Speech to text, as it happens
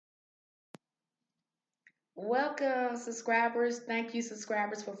Welcome, subscribers. Thank you,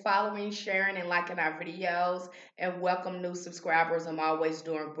 subscribers, for following, sharing, and liking our videos. And welcome, new subscribers. I'm always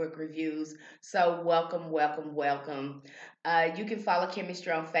doing book reviews. So, welcome, welcome, welcome. You can follow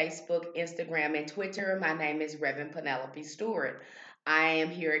Chemistry on Facebook, Instagram, and Twitter. My name is Reverend Penelope Stewart. I am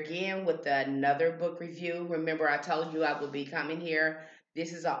here again with another book review. Remember, I told you I would be coming here.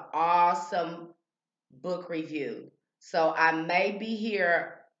 This is an awesome book review. So, I may be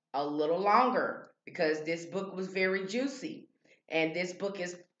here a little longer because this book was very juicy. And this book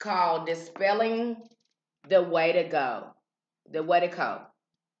is called Dispelling the Way to Go. The Wetiko.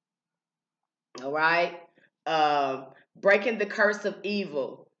 All right. Um, Breaking the Curse of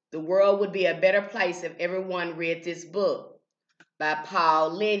Evil. The world would be a better place if everyone read this book by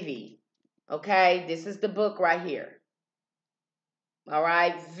Paul Levy. Okay, this is the book right here. All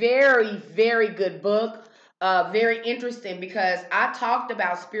right, very, very good book. Very interesting because I talked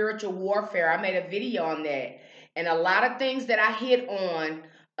about spiritual warfare. I made a video on that. And a lot of things that I hit on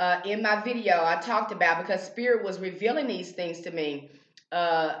in my video, I talked about because Spirit was revealing these things to me.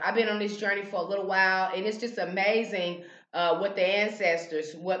 I've been on this journey for a little while, and it's just amazing what the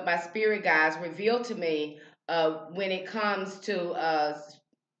ancestors, what my spirit guides revealed to me when it comes to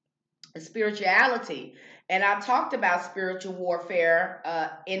spirituality. And I talked about spiritual warfare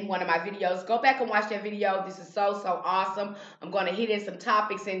in one of my videos. Go back and watch that video. This is so awesome. I'm going to hit in some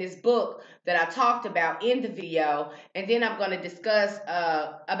topics in this book that I talked about in the video. And then I'm going to discuss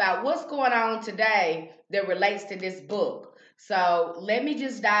about what's going on today that relates to this book. So let me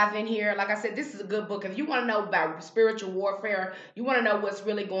just dive in here. Like I said, this is a good book. If you want to know about spiritual warfare, you want to know what's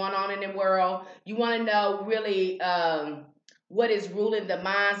really going on in the world, you want to know really what is ruling the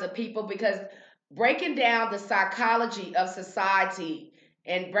minds of people, because breaking down the psychology of society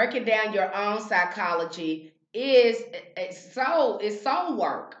and breaking down your own psychology is soul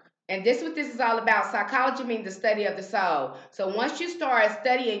work. And this is what this is all about. Psychology means the study of the soul. So once you start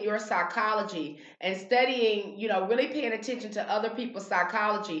studying your psychology and studying, really paying attention to other people's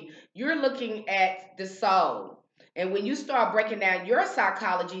psychology, you're looking at the soul. And when you start breaking down your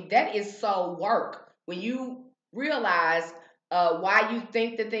psychology, that is soul work. When you realize why you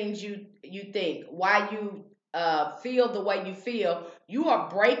think the things you think, why you feel the way you feel, you are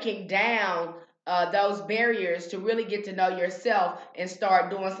breaking down those barriers to really get to know yourself and start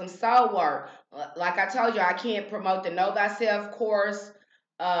doing some soul work. Like I told you, I can't promote the Know Thyself course.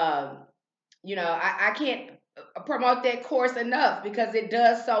 Um, I can't promote that course enough because it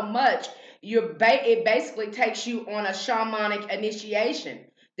does so much. It basically takes you on a shamanic initiation.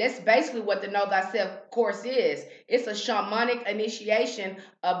 That's basically what the Know Thyself course is. It's a shamanic initiation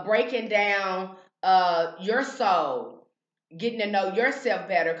of breaking down your soul, getting to know yourself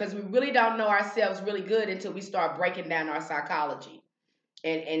better, because we really don't know ourselves really good until we start breaking down our psychology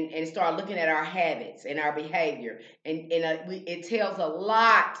and start looking at our habits and our behavior. It tells a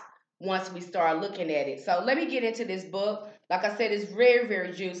lot once we start looking at it. So let me get into this book. Like I said, it's very,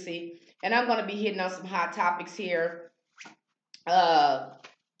 very juicy. And I'm going to be hitting on some hot topics here.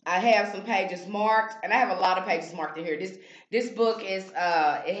 I have some pages marked, and I have a lot of pages marked in here. This book is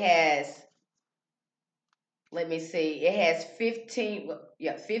it has, let me see, it has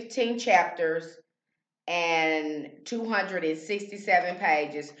 15 chapters and 267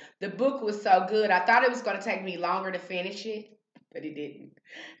 pages. The book was so good. I thought it was going to take me longer to finish it, but it didn't.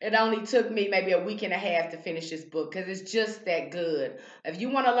 It only took me maybe a week and a half to finish this book because it's just that good. If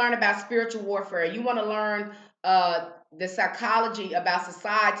you want to learn about spiritual warfare, you want to learn the psychology about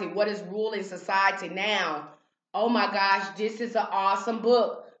society, what is ruling society now. Oh my gosh, this is an awesome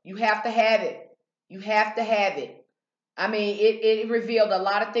book. You have to have it. You have to have it. I mean, it revealed a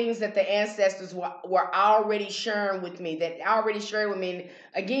lot of things that the ancestors were already sharing with me, that already shared with me. And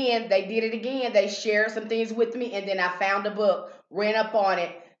again, they did it again. They shared some things with me, and then I found a book, ran up on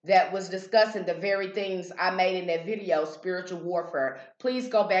it, that was discussing the very things I made in that video, Spiritual Warfare. Please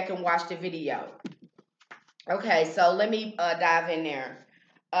go back and watch the video. Okay, so let me dive in there.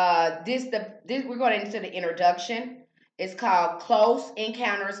 We're going into the introduction. It's called Close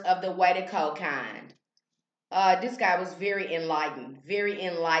Encounters of the Wetiko Kind. This guy was very enlightened, very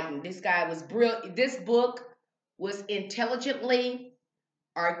enlightened. This guy was brilliant. This book was intelligently,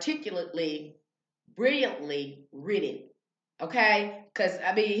 articulately, brilliantly written. Okay, because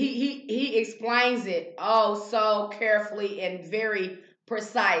I mean, he explains it oh so carefully and very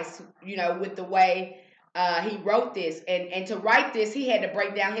precise. With the way he wrote this, and to write this, he had to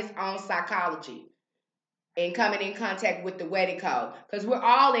break down his own psychology and coming in contact with the Wetiko, because we're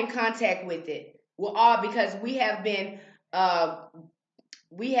all in contact with it. We're all, because we have been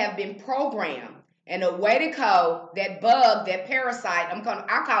programmed, And a Wetiko, that bug, that parasite,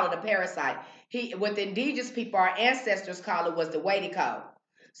 I call it a parasite. What the indigenous people, our ancestors call it, was the Wetiko.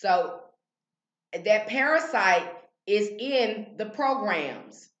 So that parasite is in the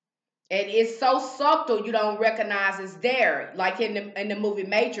programs. And it's so subtle you don't recognize it's there. Like in the movie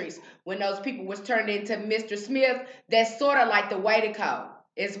Matrix, when those people was turned into Mr. Smith, that's sort of like the Wetiko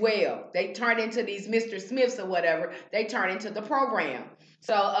as well. They turn into these Mr. Smiths or whatever. They turn into the program.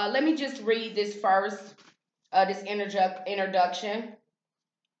 So let me just read this first, this introduction.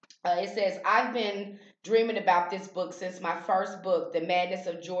 It says, I've been dreaming about this book since my first book, The Madness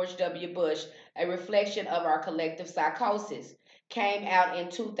of George W. Bush, a reflection of our collective psychosis, came out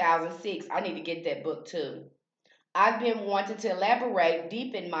in 2006. I need to get that book too. I've been wanting to elaborate,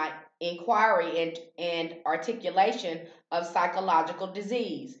 deepen my inquiry and articulation of psychological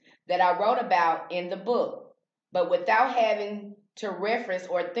disease that I wrote about in the book, but without having to reference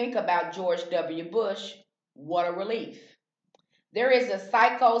or think about George W. Bush. What a relief. There is a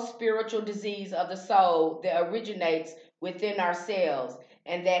psychospiritual disease of the soul that originates within ourselves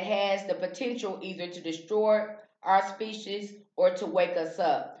and that has the potential either to destroy our species or to wake us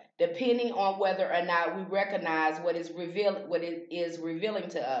up, depending on whether or not we recognize what it is revealing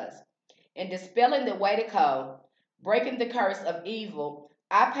to us. In dispelling the Wetiko, breaking the curse of evil,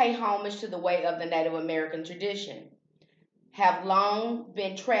 I pay homage to the way of the Native American tradition. Have long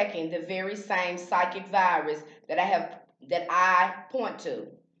been tracking the very same psychic virus that I point to.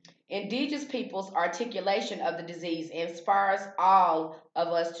 Indigenous peoples' articulation of the disease inspires all of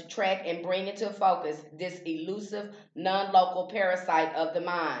us to track and bring into focus this elusive, non-local parasite of the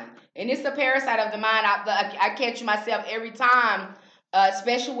mind. And it's the parasite of the mind. I catch myself every time,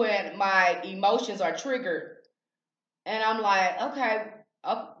 especially when my emotions are triggered. And I'm like, okay,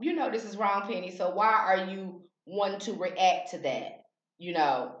 this is wrong, Penny. So why are you wanting to react to that? You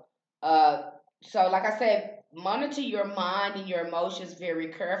know, uh, so like I said, monitor your mind and your emotions very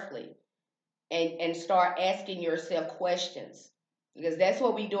carefully, and start asking yourself questions, because that's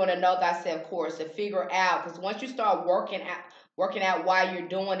what we do in a Know Thyself course, to figure out. Because once you start working out why you're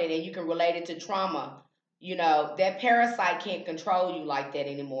doing it, and you can relate it to trauma, that parasite can't control you like that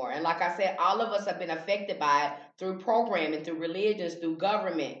anymore. And like I said, all of us have been affected by it through programming, through religions, through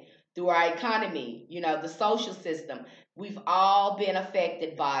government, through our economy, the social system. We've all been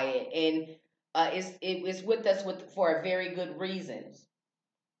affected by it, and it's with us for very good reasons.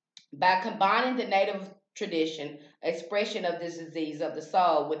 By combining the native tradition expression of this disease of the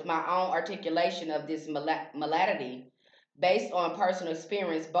soul with my own articulation of this malady, based on personal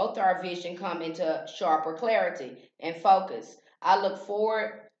experience, both our vision come into sharper clarity and focus. I look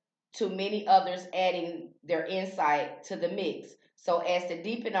forward to many others adding their insight to the mix, so as to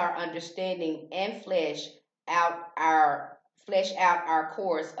deepen our understanding and flesh out our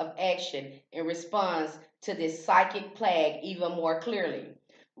course of action in response to this psychic plague even more clearly.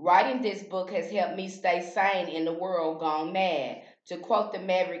 Writing this book has helped me stay sane in the world gone mad. To quote the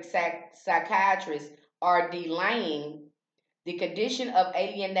maverick psychiatrist R.D. Laing, the condition of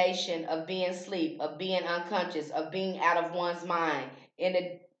alienation, of being asleep, of being unconscious, of being out of one's mind,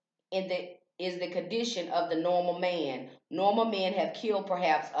 is the condition of the normal man. Normal men have killed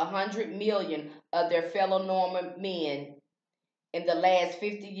perhaps 100 million of their fellow normal men in the last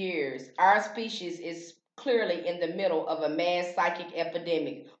 50 years. Our species is clearly in the middle of a mass psychic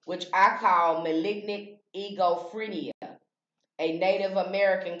epidemic, which I call malignant egophrenia. A Native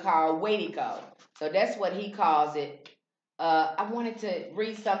American called Wetiko. So that's what he calls it. I wanted to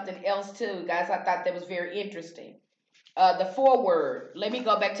read something else too, guys. I thought that was very interesting. The foreword. Let me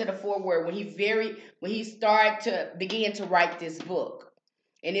go back to the foreword when he started to begin to write this book.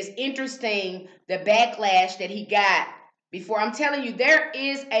 And it's interesting the backlash that he got before. I'm telling you, there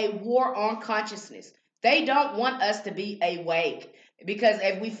is a war on consciousness. They don't want us to be awake, because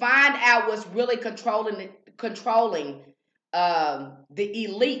if we find out what's really controlling the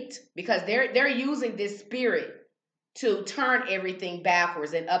elite, because they're using this spirit to turn everything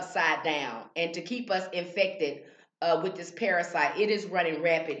backwards and upside down, and to keep us infected with this parasite. It is running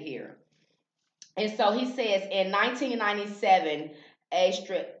rapid here. And so he says, in 1997,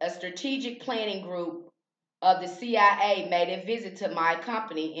 a strategic planning group of the CIA made a visit to my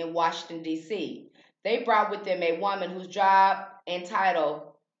company in Washington, D.C. They brought with them a woman whose job and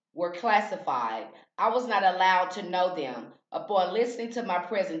title were classified. I was not allowed to know them. Upon listening to my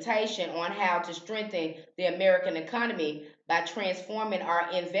presentation on how to strengthen the American economy by transforming our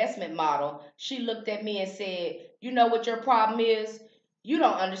investment model, she looked at me and said, "You know what your problem is? You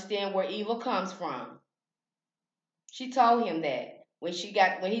don't understand where evil comes from." She told him that when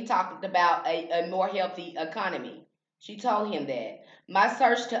he talked about a more healthy economy. She told him that. My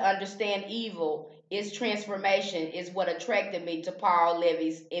search to understand evil, its transformation, is what attracted me to Paul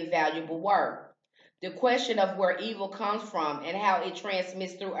Levy's invaluable work. The question of where evil comes from and how it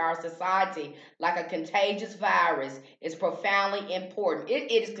transmits through our society like a contagious virus is profoundly important.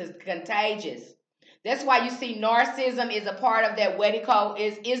 It is contagious. That's why you see narcissism is a part of that Wetiko,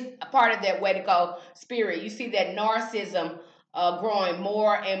 is a part of that Wetiko spirit. You see that narcissism growing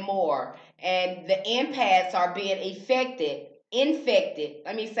more and more, and the empaths are being infected.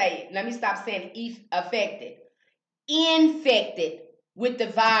 Let me stop saying affected, infected with the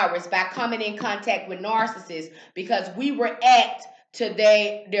virus by coming in contact with narcissists because we react to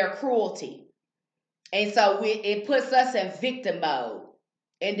their cruelty, and so it puts us in victim mode,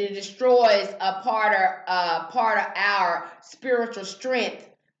 and it destroys a part of our spiritual strength,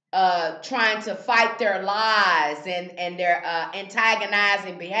 trying to fight their lies and their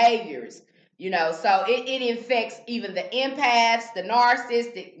antagonizing behaviors. So it infects even the empaths, the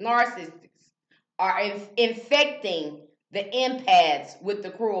narcissists are infecting the empaths with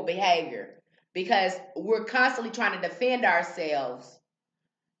the cruel behavior because we're constantly trying to defend ourselves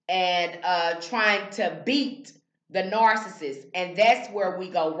and trying to beat the narcissist, and that's where we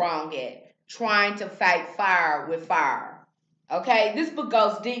go wrong at, trying to fight fire with fire. Okay, this book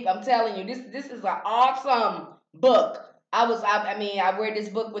goes deep. I'm telling you, this is an awesome book. I read this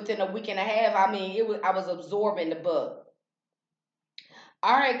book within a week and a half. I was absorbing the book.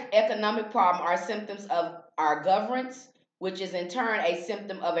 Our economic problem are symptoms of our governance, which is in turn a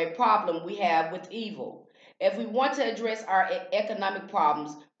symptom of a problem we have with evil. If we want to address our economic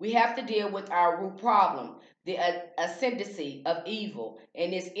problems, we have to deal with our root problem, the ascendancy of evil,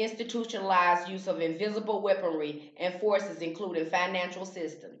 and its institutionalized use of invisible weaponry and forces, including financial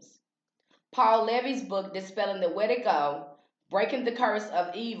systems. Paul Levy's book, Dispelling the Wetiko, Breaking the Curse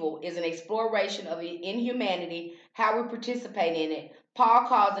of Evil, is an exploration of inhumanity, how we participate in it. Paul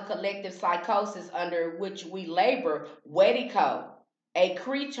calls the collective psychosis under which we labor Wetiko, a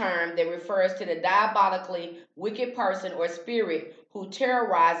Cree term that refers to the diabolically wicked person or spirit who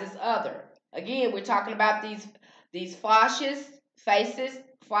terrorizes other. Again, we're talking about these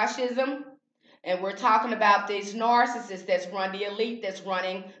fascism, and we're talking about these narcissists that's run the elite that's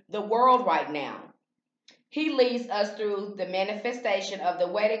running the world right now. He leads us through the manifestation of the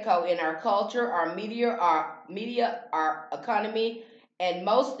Wetiko in our culture, our media, our economy, and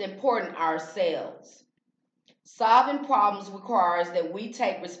most important, ourselves. Solving problems requires that we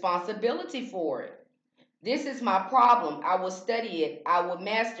take responsibility for it. This is my problem. I will study it. I will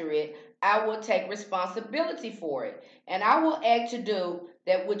master it. I will take responsibility for it. And I will act to do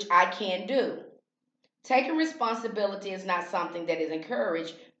that which I can do. Taking responsibility is not something that is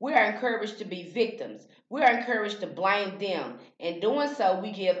encouraged. We are encouraged to be victims. We are encouraged to blame them. In doing so,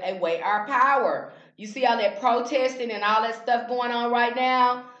 we give away our power. You see all that protesting and all that stuff going on right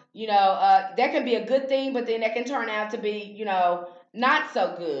now? That can be a good thing, but then that can turn out to be, not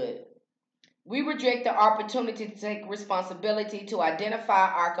so good. We reject the opportunity to take responsibility, to identify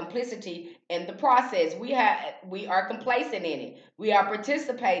our complicity in the process. We are complacent in it. We are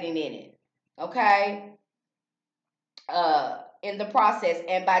participating in it. Okay? In the process,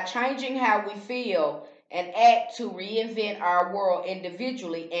 and by changing how we feel and act to reinvent our world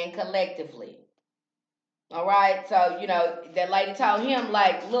individually and collectively. All right, so that lady told him,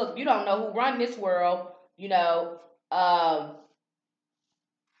 like, look, you don't know who run this world. You don't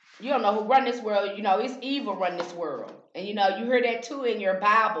know who run this world. It's evil run this world, and you hear that too in your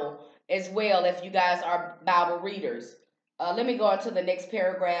Bible as well. If you guys are Bible readers, let me go on to the next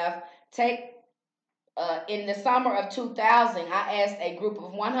paragraph. In the summer of 2000, I asked a group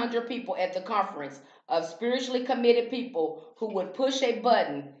of 100 people at the conference of spiritually committed people who would push a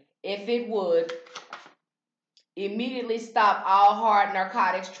button if it would immediately stop all hard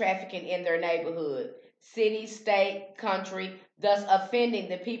narcotics trafficking in their neighborhood, city, state, country, thus offending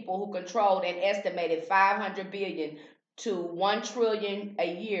the people who controlled an estimated 500 billion to 1 trillion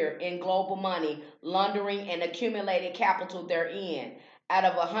a year in global money laundering and accumulated capital therein. Out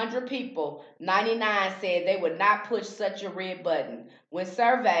of 100 people, 99 said they would not push such a red button. When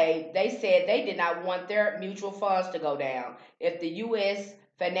surveyed, they said they did not want their mutual funds to go down if the U.S.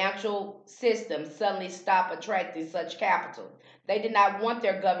 financial system suddenly stopped attracting such capital. They did not want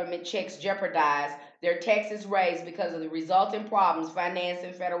their government checks jeopardized, their taxes raised because of the resulting problems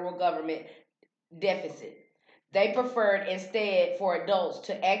financing federal government deficit. They preferred instead for adults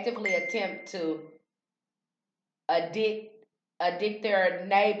to actively attempt to addict their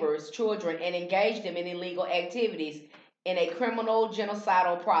neighbors' children and engage them in illegal activities in a criminal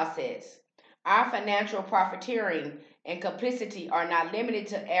genocidal process. Our financial profiteering and complicity are not limited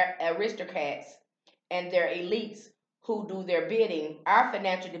to aristocrats and their elites who do their bidding. Our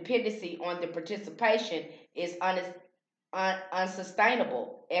financial dependency on the participation is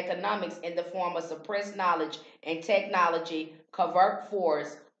unsustainable. Economics in the form of suppressed knowledge and technology, covert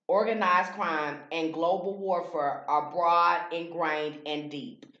force, organized crime, and global warfare are broad, ingrained, and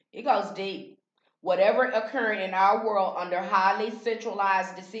deep. It goes deep. Whatever occurring in our world under highly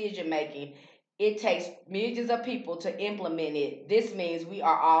centralized decision making, it takes millions of people to implement it. This means we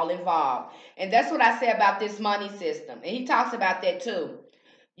are all involved. And that's what I say about this money system. And he talks about that too.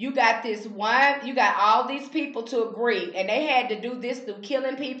 You got you got all these people to agree, and they had to do this through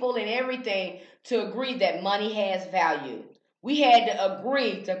killing people and everything to agree that money has value. We had to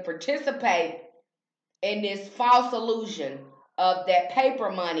agree to participate in this false illusion of that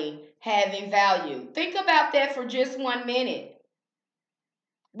paper money having value. Think about that for just 1 minute.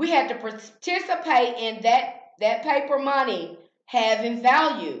 We had to participate in that paper money having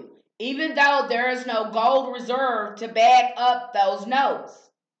value, even though there is no gold reserve to back up those notes.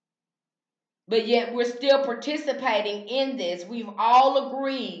 But yet we're still participating in this. We've all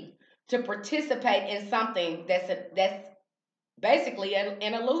agreed to participate in something that's basically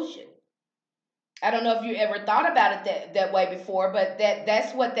an illusion. I don't know if you ever thought about it that way before, but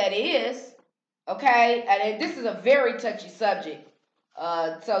that's what that is. Okay, and this is a very touchy subject.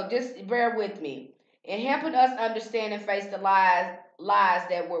 So just bear with me. In helping us understand and face the lies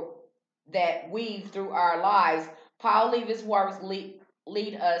that weave through our lives, Paul Levy's works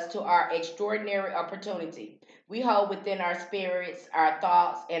lead us to our extraordinary opportunity. We hold within our spirits, our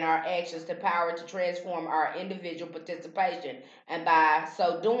thoughts, and our actions the power to transform our individual participation, and by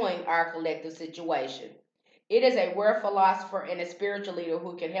so doing, our collective situation. It is a rare philosopher and a spiritual leader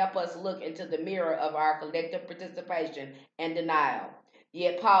who can help us look into the mirror of our collective participation and denial.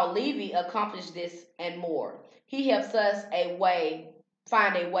 Yet Paul Levy accomplished this and more. He helps us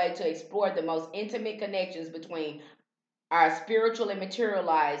find a way to explore the most intimate connections between our spiritual and material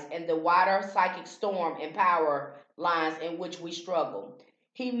lives and the wider psychic storm and power lines in which we struggle.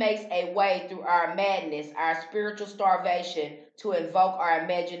 He makes a way through our madness, our spiritual starvation, to invoke our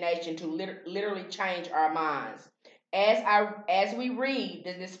imagination to literally change our minds. As we read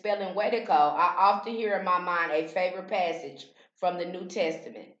the Dispelling Wetiko, I often hear in my mind a favorite passage from the New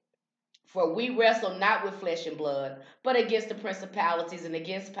Testament. For we wrestle not with flesh and blood, but against the principalities and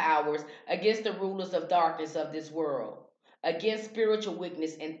against powers, against the rulers of darkness of this world, against spiritual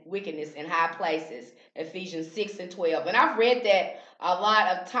wickedness in high places. Ephesians 6 and 12. And I've read that a lot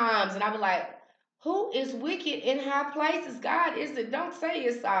of times, and I was like, who is wicked in high places? God isn't. Don't say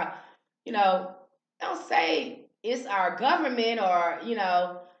it's our, don't say it's our government or,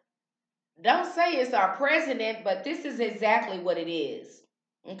 don't say it's our president, but this is exactly what it is.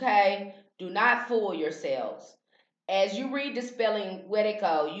 Okay? Do not fool yourselves. As you read Dispelling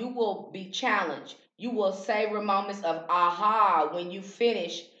Wetiko, you will be challenged. You will savor moments of aha. When you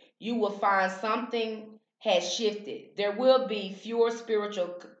finish, you will find something has shifted. There will be fewer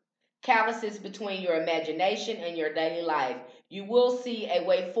spiritual calluses between your imagination and your daily life. You will see a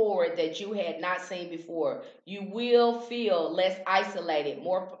way forward that you had not seen before. You will feel less isolated,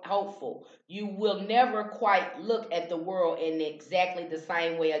 more hopeful. You will never quite look at the world in exactly the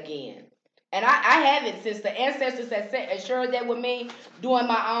same way again. And I haven't, since the ancestors had shared that with me doing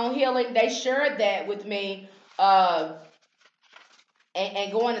my own healing. They shared that with me, and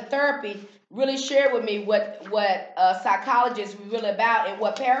going to therapy really shared with me what psychologists are really about and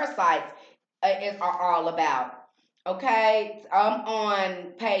what parasites are all about. Okay, I'm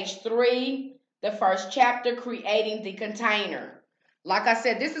on page 3, the first chapter, creating the container. Like I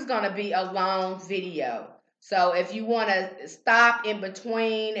said, this is going to be a long video. So if you want to stop in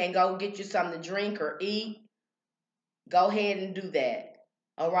between and go get you something to drink or eat, go ahead and do that.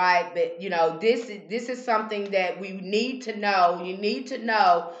 All right, but this is something that we need to know. You need to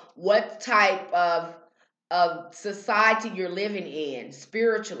know what type of society you're living in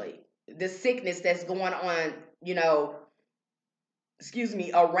spiritually. The sickness that's going on,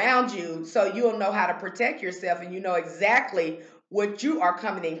 around you, so you'll know how to protect yourself, and you know exactly what you are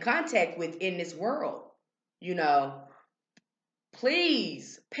coming in contact with in this world.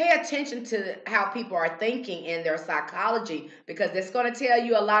 Please pay attention to how people are thinking and their psychology, because that's going to tell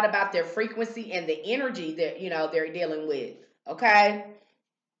you a lot about their frequency and the energy that they're dealing with. Okay,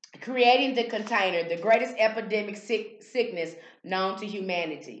 creating the container, the greatest epidemic sickness known to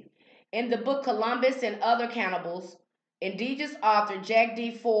humanity. In the book Columbus and Other Cannibals, indigenous author Jack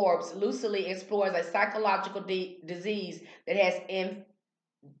D. Forbes lucidly explores a psychological disease that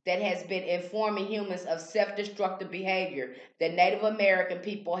has been informing humans of self-destructive behavior that Native American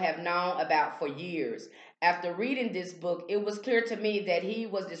people have known about for years. After reading this book, it was clear to me that he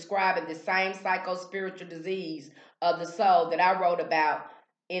was describing the same psychospiritual disease of the soul that I wrote about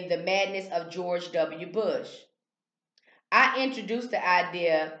in The Madness of George W. Bush. I introduced the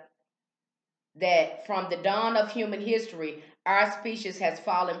idea that from the dawn of human history, our species has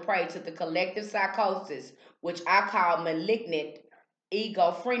fallen prey to the collective psychosis, which I call malignant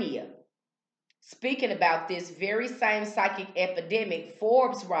egophrenia. Speaking about this very same psychic epidemic,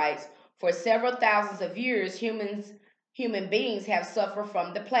 Forbes writes, for several thousands of years, human beings have suffered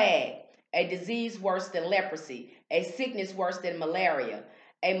from the plague, a disease worse than leprosy, a sickness worse than malaria,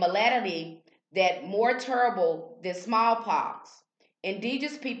 a malady that more terrible than smallpox.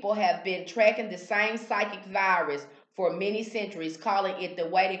 Indigenous people have been tracking the same psychic virus for many centuries, calling it the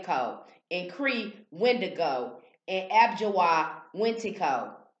Wetiko, in Cree, Wendigo, in Abjawa,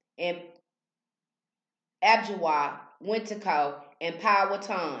 Wetiko, in Abjawa, Wetiko, and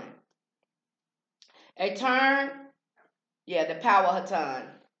Powhatan. A term, the Powhatan.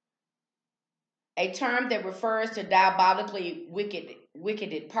 A term that refers to diabolically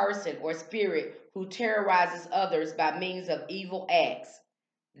wicked person or spirit who terrorizes others by means of evil acts.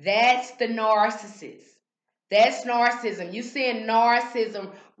 That's the narcissist. That's narcissism. You seeing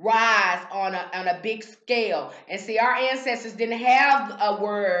narcissism rise on a big scale. And see, our ancestors didn't have a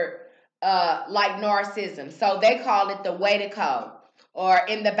word like narcissism. So they call it the Wetiko. Or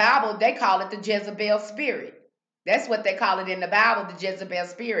in the Bible, they call it the Jezebel spirit. That's what they call it in the Bible, the Jezebel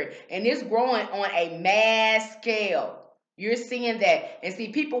spirit. And it's growing on a mass scale. You're seeing that. And see,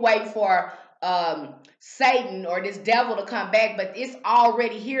 people waiting for Satan or this devil to come back, but it's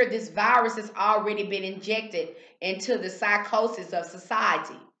already here. This virus has already been injected into the psychosis of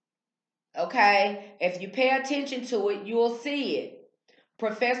society. Okay? If you pay attention to it, you'll see it.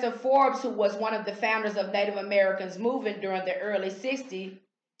 Professor Forbes, who was one of the founders of Native Americans movement during the early 60s,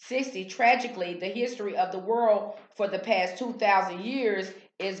 tragically, the history of the world for the past 2,000 years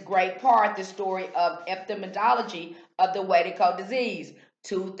is great part the story of epidemiology of the Wetiko disease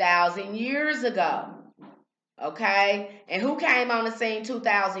 2,000 years ago. Okay? And who came on the scene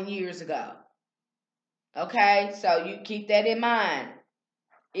 2,000 years ago? Okay? So you keep that in mind.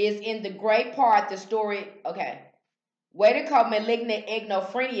 Is in the great part the story, okay. Wetiko malignant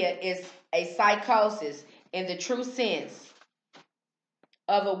egophrenia is a psychosis in the true sense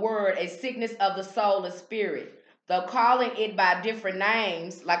of a word, a sickness of the soul and spirit. Though calling it by different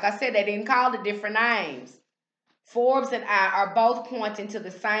names, like I said, they didn't call it different names. Forbes and I are both pointing to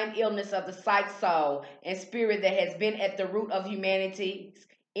the same illness of the psych, soul, and spirit that has been at the root of humanity's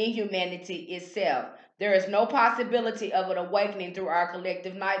inhumanity itself. There is no possibility of an awakening through our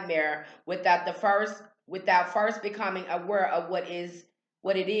collective nightmare without first becoming aware of what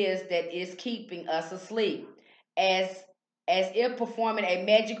it is that is keeping us asleep. As if performing a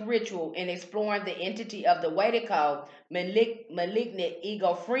magic ritual and exploring the entity of the Wetiko, malignant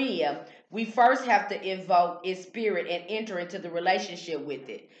egophrenia, we first have to invoke its spirit and enter into the relationship with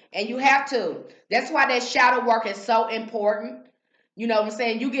it. And you have to. That's why that shadow work is so important. You know what I'm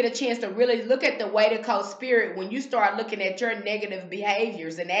saying? You get a chance to really look at the Wetiko spirit when you start looking at your negative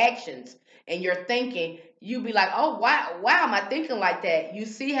behaviors and actions and your thinking. You be like, oh, why am I thinking like that? You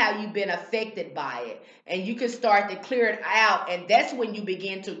see how you've been affected by it. And you can start to clear it out. And that's when you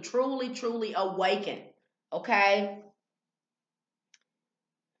begin to truly awaken. Okay?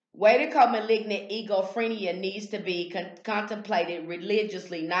 Wetiko malignant egophrenia needs to be contemplated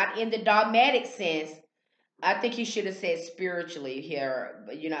religiously, not in the dogmatic sense. I think he should have said spiritually here,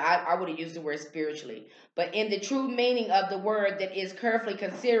 but I would have used the word spiritually. But in the true meaning of the word that is carefully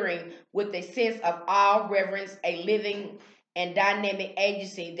considering with a sense of awe, reverence, a living and dynamic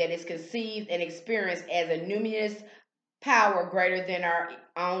agency that is conceived and experienced as a numinous power greater than our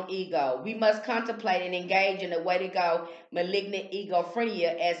own ego. We must contemplate and engage in the Wetiko malignant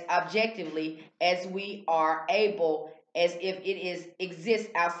egophrenia as objectively as we are able, as if it exists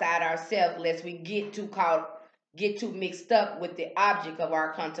outside ourselves, lest we get too mixed up with the object of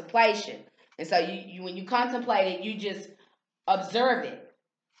our contemplation. And so you when you contemplate it, you just observe it.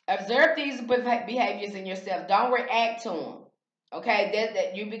 Observe these behaviors in yourself. Don't react to them. Okay,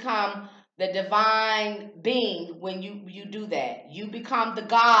 that you become the divine being when you do that. You become the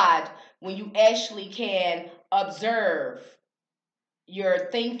God when you actually can observe your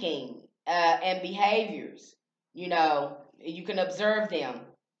thinking and behaviors. You can observe them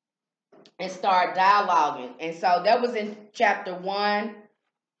and start dialoguing. And so that was in chapter 1.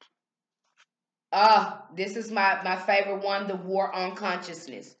 This is my favorite one, the war on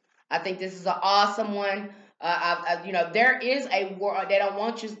consciousness. I think this is an awesome one. There is a war. They don't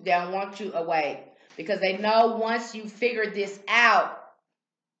want you away because they know once you figure this out,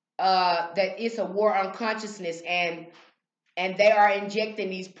 that it's a war on consciousness, and and they are injecting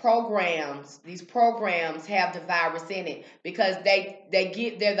these programs. These programs have the virus in it because they're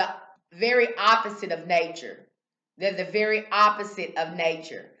the very opposite of nature. They're the very opposite of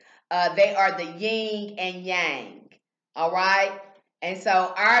nature. They are the yin and yang. All right. And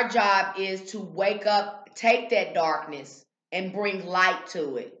so our job is to wake up, take that darkness, and bring light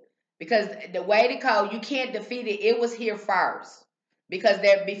to it. Because the Wetiko, you can't defeat it. It was here first. Because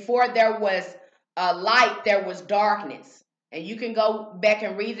before there was light, there was darkness, and you can go back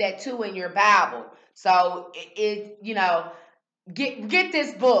and read that too in your Bible. So get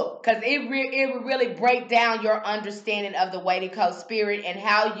this book, because it will really break down your understanding of the Wetiko spirit and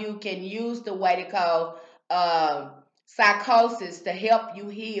how you can use the Wetiko psychosis to help you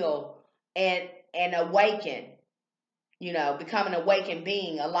heal and awaken. Become an awakened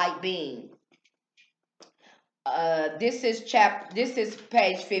being, a light being. This is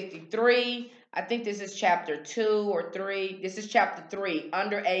page 53. I think this is chapter 2 or 3. This is chapter 3,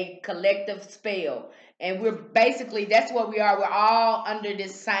 under a collective spell. And we're basically, that's what we are. We're all under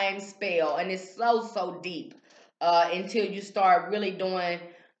this same spell. And it's so deep. Until you start really doing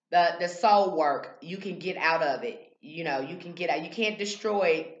the soul work, you can get out of it. You can get out. You can't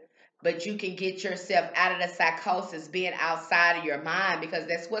destroy it, but you can get yourself out of the psychosis, being outside of your mind, because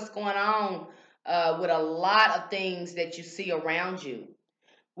that's what's going on with a lot of things that you see around you.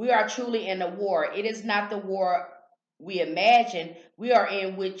 We are truly in a war. It is not the war we imagine. We are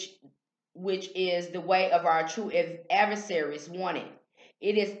in which is the way of our true adversaries want it.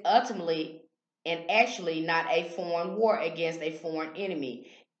 It is ultimately and actually not a foreign war against a foreign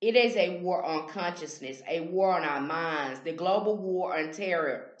enemy. It is a war on consciousness, a war on our minds. The global war on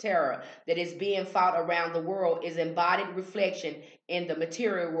terror that is being fought around the world is embodied reflection in the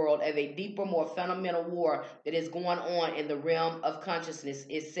material world of a deeper, more fundamental war that is going on in the realm of consciousness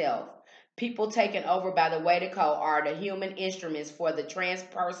itself. People taken over by the Wetiko are the human instruments for the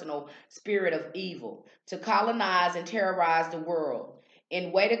transpersonal spirit of evil to colonize and terrorize the world.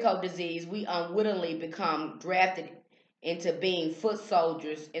 In Wetiko disease, we unwittingly become drafted into being foot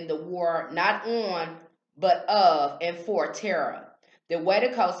soldiers in the war, not on, but of and for terror. The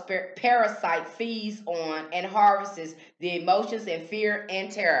Wetiko parasite feeds on and harvests the emotions and fear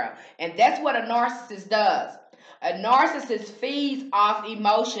and terror. And that's what a narcissist does. A narcissist feeds off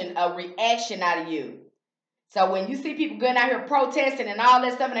emotion, a reaction out of you. So when you see people going out here protesting and all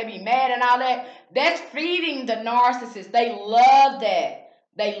that stuff, and they be mad and all that, that's feeding the narcissist. They love that.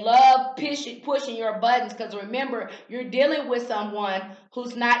 They love pushing your buttons, because remember, you're dealing with someone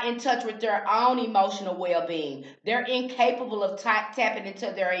who's not in touch with their own emotional well-being. They're incapable of tapping into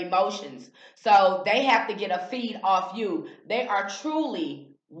their emotions. So they have to get a feed off you. They are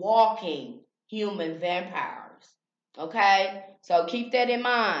truly walking human vampires. Okay? So keep that in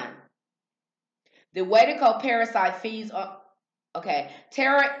mind. The Wetiko parasite feeds on... Okay.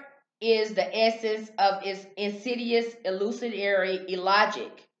 Terror is the essence of its insidious, illusory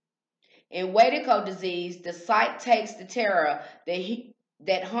illogic. In Wetiko disease, the psyche takes the terror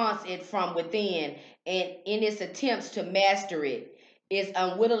that haunts it from within, and in its attempts to master it, is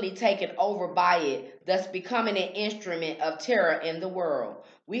unwittingly taken over by it, thus becoming an instrument of terror in the world.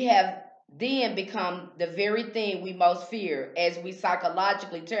 We have then become the very thing we most fear, as we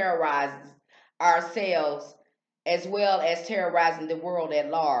psychologically terrorize ourselves as well as terrorizing the world at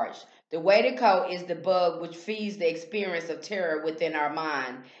large. The Wetiko is the bug which feeds the experience of terror within our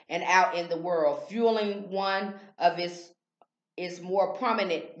mind and out in the world, fueling one of its more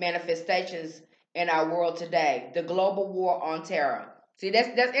prominent manifestations in our world today, the global war on terror. See, that's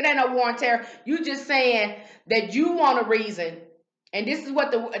it ain't no war on terror. You just saying that you want a reason, and this is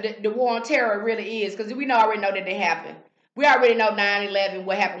what the war on terror really is, because we already know that it happened. We already know 9/11,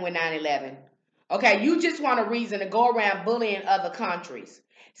 what happened with 9/11. Okay, you just want a reason to go around bullying other countries,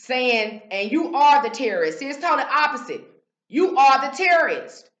 saying, and you are the terrorist. See, it's totally opposite. You are the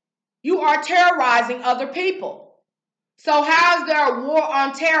terrorist. You are terrorizing other people. So how is there a war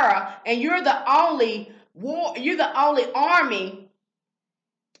on terror, and you're the only army,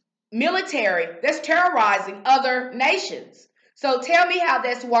 military that's terrorizing other nations? So tell me how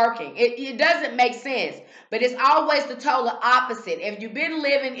that's working. It doesn't make sense, but it's always the total opposite. If you've been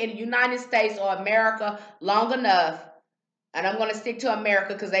living in the United States or America long enough, and I'm going to stick to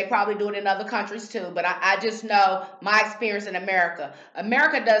America because they probably do it in other countries too, but I just know my experience in America.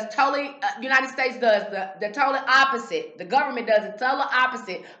 America does totally, United States does the total opposite. The government does the total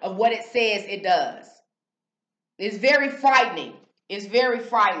opposite of what it says it does. It's very frightening. It's very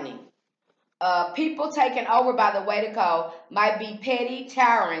frightening. People taken over by the Wetiko might be petty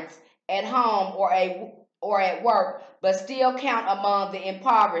tyrants at home or at work, but still count among the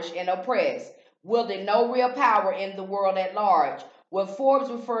impoverished and oppressed. wielding no real power in the world at large. What Forbes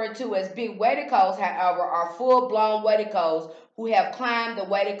referred to as big Weticos, however, are full-blown Weticos who have climbed the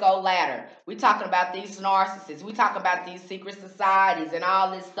Wetico ladder. We're talking about these narcissists. We're talking about these secret societies and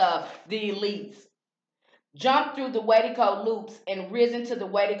all this stuff, the elites. Jumped through the Wetico loops and risen to the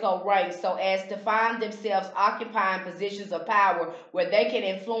Wetico ranks so as to find themselves occupying positions of power where they can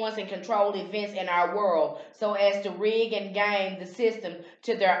influence and control events in our world so as to rig and game the system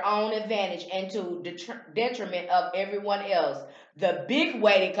to their own advantage and to detriment of everyone else. The big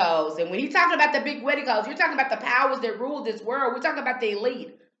Weticos, and when he's talking about the big Weticos, you're talking about the powers that rule this world. We're talking about the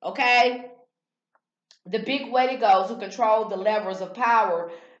elite, okay? The big Weticos who control the levers of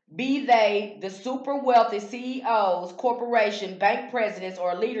power, be they the super wealthy CEOs, corporation, bank presidents,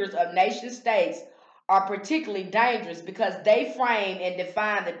 or leaders of nation states, are particularly dangerous because they frame and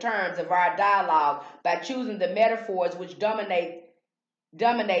define the terms of our dialogue by choosing the metaphors which dominate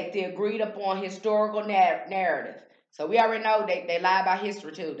the agreed upon historical narrative. So we already know they lie about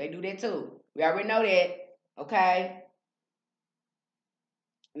history too. They do that too. We already know that. Okay.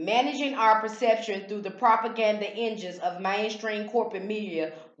 Managing our perception through the propaganda engines of mainstream corporate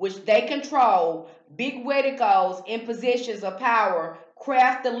media, which they control, big Weticos in positions of power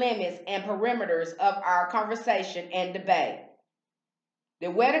craft the limits and perimeters of our conversation and debate. The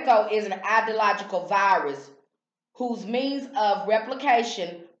Wetico is an ideological virus whose means of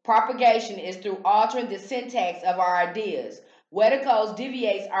propagation is through altering the syntax of our ideas. Weticos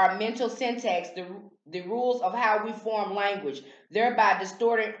deviates our mental syntax, the rules of how we form language, thereby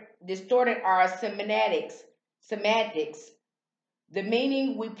distorting our semantics, the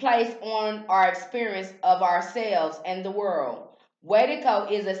meaning we place on our experience of ourselves and the world.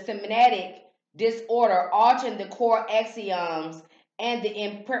 Wetico is a semantic disorder altering the core axioms and the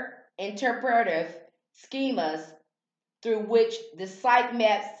interpretive schemas through which the psyche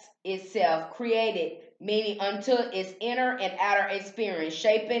maps itself created meaning unto its inner and outer experience,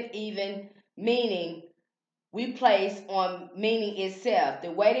 shaping even meaning we place on meaning itself. The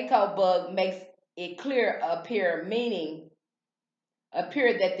Wetico bug makes it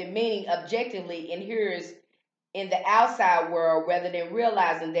appear that the meaning objectively inheres in the outside world rather than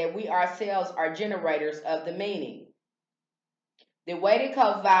realizing that we ourselves are generators of the meaning. The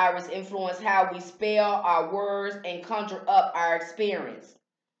Wetico virus influences how we spell our words and conjure up our experience.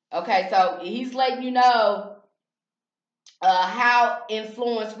 Okay, so he's letting you know how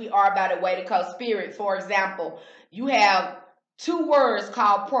influenced we are by the Wetico spirit. For example, you have two words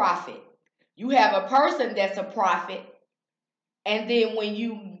called prophet. You have a person that's a prophet, and then when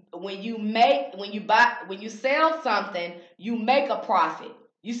you sell something, you make a profit.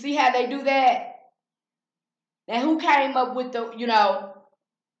 You see how they do that? Now, who came up with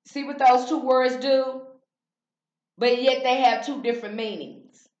see what those two words do? But yet they have two different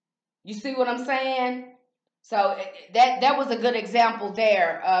meanings. You see what I'm saying? So that was a good example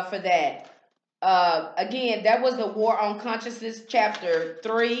there for that. Again, that was the War on Consciousness, chapter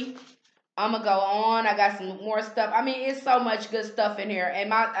 3. I'm gonna go on. I got some more stuff. I mean, it's so much good stuff in here,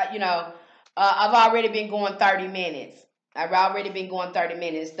 and I've already been going 30 minutes.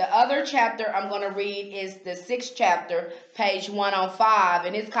 The other chapter I'm going to read is the 6th chapter, page 105,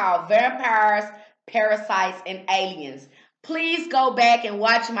 and it's called Vampires, Parasites, and Aliens. Please go back and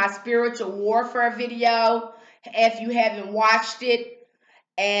watch my spiritual warfare video if you haven't watched it.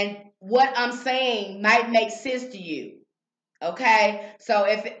 And what I'm saying might make sense to you. Okay? So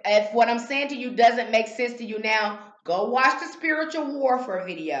if what I'm saying to you doesn't make sense to you now, go watch the spiritual warfare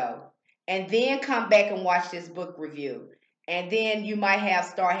video. And then come back and watch this book review. And then you might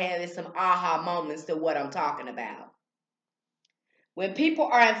start having some aha moments to what I'm talking about. When people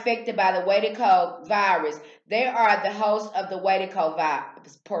are infected by the Wetiko virus, they are the host of the Wetiko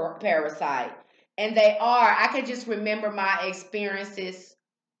parasite. And I can just remember my experiences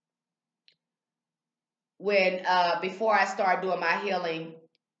when, before I started doing my healing,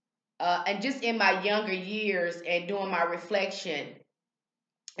 and just in my younger years and doing my reflection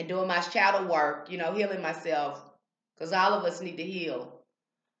and doing my shadow work, healing myself, because all of us need to heal.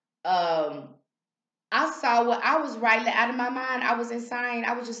 I saw what I was writing out of my mind. I was insane.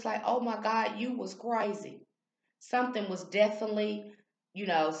 I was just like, oh my God, you was crazy. Something was definitely,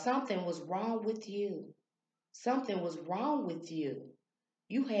 something was wrong with you. Something was wrong with you.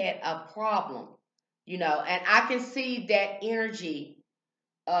 You had a problem, and I can see that energy,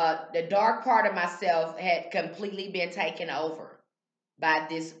 the dark part of myself had completely been taken over by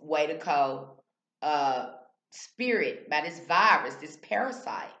this Wetiko spirit, by this virus, this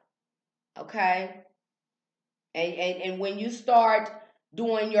parasite. Okay? And when you start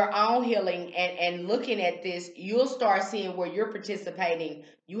doing your own healing and looking at this, you'll start seeing where you're participating.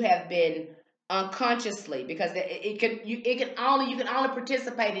 You have been unconsciously, because you can only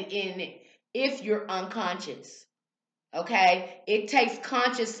participate in it if you're unconscious. Okay, it takes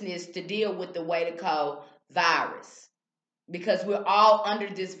consciousness to deal with the Wetiko virus, because we're all under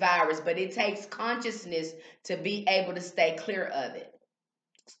this virus, but it takes consciousness to be able to stay clear of it,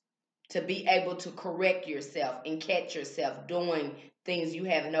 to be able to correct yourself and catch yourself doing things you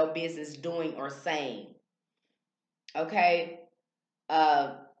have no business doing or saying. Okay,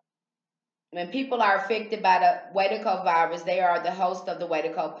 when people are affected by the Wetiko virus, they are the host of the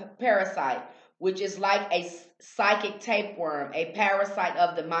Wetiko parasite, which is like a psychic tapeworm, a parasite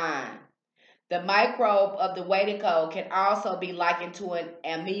of the mind. The microbe of the Wetiko can also be likened to an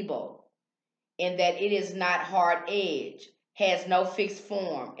amoeba in that it is not hard-edged, has no fixed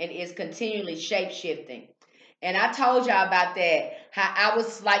form, and is continually shape-shifting. And I told y'all about that. How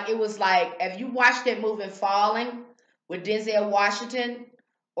it was like, if you watched that movie Falling with Denzel Washington,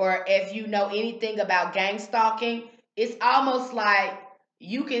 or if you know anything about gang stalking, it's almost like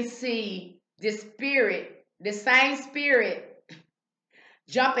you can see this spirit, the same spirit,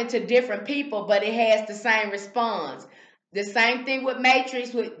 jump into different people, but it has the same response. The same thing with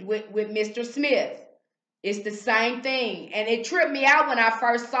Matrix with Mr. Smith. It's the same thing. And it tripped me out when I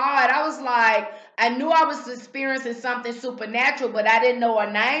first saw it. I was like, I knew I was experiencing something supernatural, but I didn't know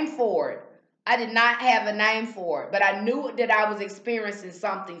a name for it. I did not have a name for it, but I knew that I was experiencing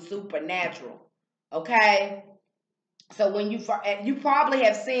something supernatural. Okay? So when you probably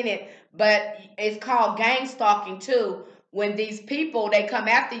have seen it, but it's called gang stalking too. When these people, they come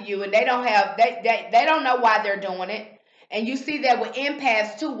after you and they don't know why they're doing it. And you see that with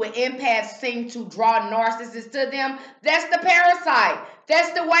empaths too. When empaths seem to draw narcissists to them, that's the parasite.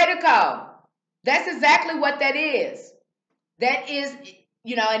 That's the Wetiko. That's exactly what that is. That is,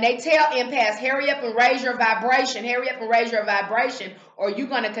 and they tell empaths, hurry up and raise your vibration. Hurry up and raise your vibration, or you're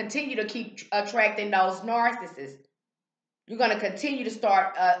going to continue to keep attracting those narcissists. You're going to continue to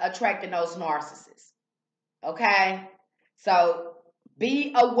start attracting those narcissists. Okay? So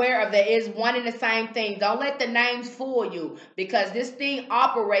be aware of that. It's one and the same thing. Don't let the names fool you, because this thing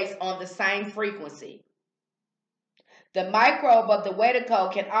operates on the same frequency. The microbe of the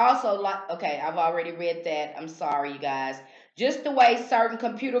Wetiko can also, okay, I've already read that. I'm sorry, you guys. Just the way certain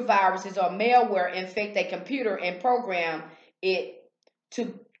computer viruses or malware infect a computer and program it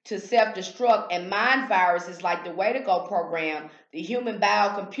to self-destruct, and mind viruses like the Wetiko program the human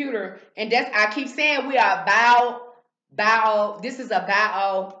bio computer. And that's, I keep saying, we are this is a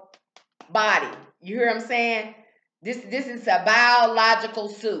bio body. You hear what I'm saying? This is a biological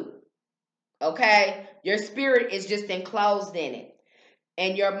suit. Okay? Your spirit is just enclosed in it.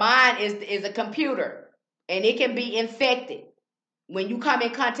 And your mind is a computer. And it can be infected. When you come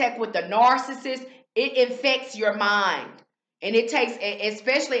in contact with the narcissist, it infects your mind. And it takes,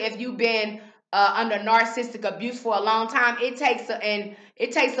 especially if you've been under narcissistic abuse for a long time, it takes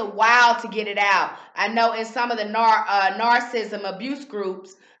a while to get it out. I know in some of the narcissism abuse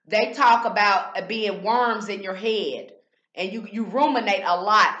groups, they talk about being worms in your head, and you ruminate a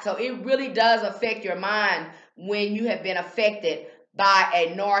lot. So it really does affect your mind when you have been affected by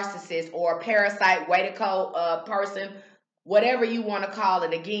a narcissist or a parasite, Wetiko person, whatever you want to call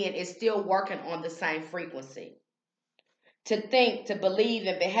it. Again, it's still working on the same frequency. To think, to believe,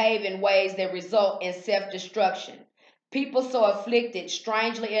 and behave in ways that result in self-destruction. People so afflicted,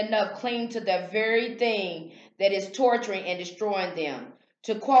 strangely enough, cling to the very thing that is torturing and destroying them.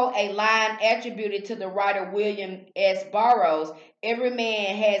 To quote a line attributed to the writer William S. Burroughs, every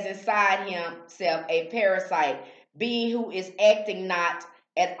man has inside himself a parasite, being who is acting not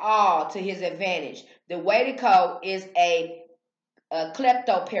at all to his advantage. The Wetiko is a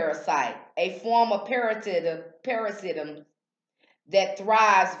kleptoparasite, a form of parasitism that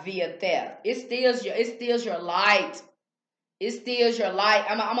thrives via theft. It steals your light. It steals your light.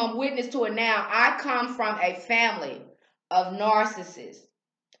 I'm a witness to it now. I come from a family of narcissists.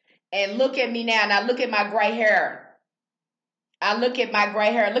 And look at me now. Now look at my gray hair. Look at my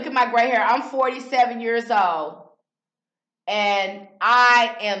gray hair. I'm 47 years old. And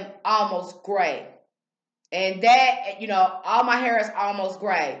I am almost gray. And that, all my hair is almost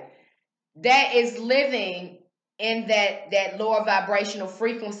gray. That is living in that lower vibrational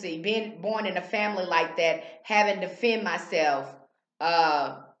frequency, being born in a family like that, having to defend myself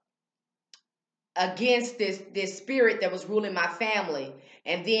against this spirit that was ruling my family,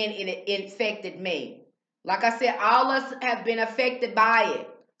 and then it infected me. Like I said, all of us have been affected by it,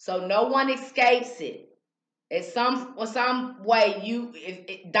 so no one escapes it. In some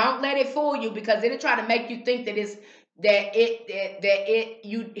way, don't let it fool you, because it'll try to make you think that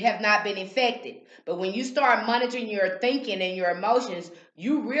you have not been infected. But when you start monitoring your thinking and your emotions,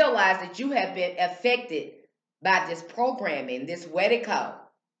 you realize that you have been affected by this programming, this Wetiko.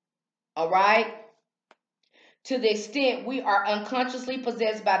 All right? To the extent we are unconsciously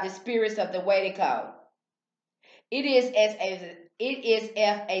possessed by the spirits of the Wetiko. It is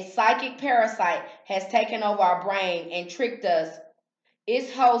if a psychic parasite has taken over our brain and tricked us,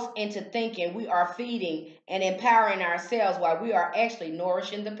 its host, into thinking we are feeding and empowering ourselves while we are actually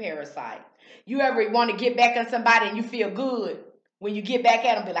nourishing the parasite. You ever want to get back on somebody and you feel good when you get back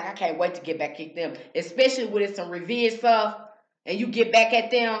at them? Be like, I can't wait to get back at them. Especially when it's some revenge stuff and you get back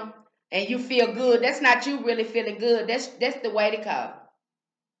at them and you feel good. That's not you really feeling good. That's the way to go.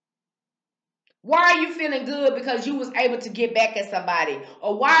 Why are you feeling good? Because you was able to get back at somebody.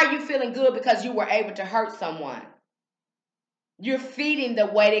 Or why are you feeling good? Because you were able to hurt someone. You're feeding the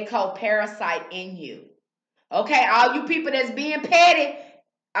way they call parasite in you. Okay, all you people that's being petty,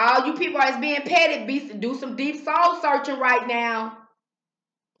 do some deep soul searching right now.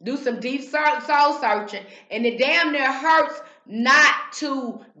 Do some deep soul searching. And it damn near hurts not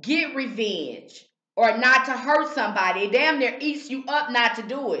to get revenge or not to hurt somebody. It damn near eats you up not to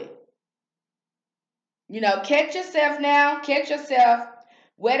do it. You know, catch yourself now. Catch yourself.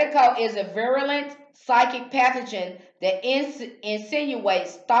 Wetiko is a virulent psychic pathogen that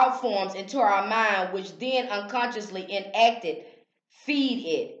insinuates thought forms into our mind, which then unconsciously enacted feed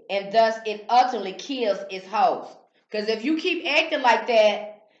it, and thus it ultimately kills its host. Because if you keep acting like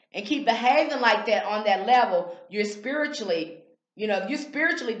that and keep behaving like that on that level, you're spiritually, if you're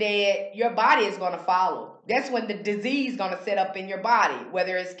spiritually dead, your body is going to follow. That's when the disease is going to set up in your body,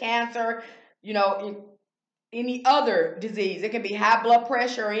 whether it's cancer, any other disease. It can be high blood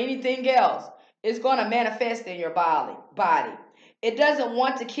pressure or anything else. It's going to manifest in your body. It doesn't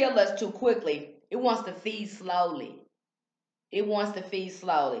want to kill us too quickly. It wants to feed slowly.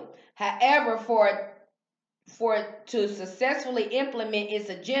 However, for it to successfully implement its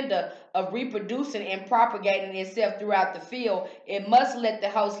agenda of reproducing and propagating itself throughout the field, it must let the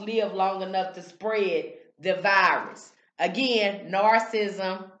host live long enough to spread the virus. Again,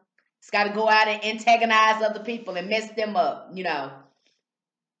 narcissism. It's got to go out and antagonize other people and mess them up,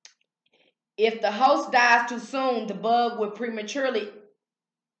 If the host dies too soon, the bug would be prematurely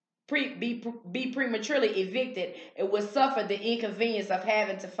evicted. It would suffer the inconvenience of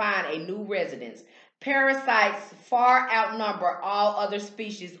having to find a new residence. Parasites far outnumber all other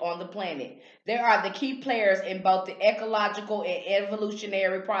species on the planet. They are the key players in both the ecological and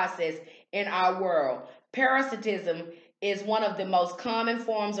evolutionary process in our world. Parasitism is one of the most common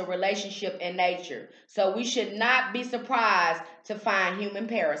forms of relationship in nature. So we should not be surprised to find human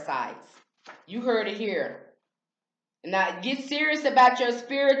parasites. You heard it here. Now get serious about your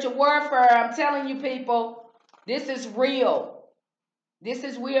spiritual warfare. I'm telling you people, this is real. This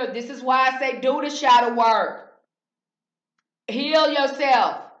is real. This is why I say do the shadow work. Heal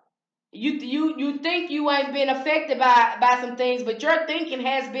yourself. You think you ain't been affected by some things, but your thinking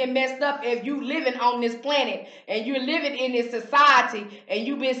has been messed up if you living on this planet and you're living in this society and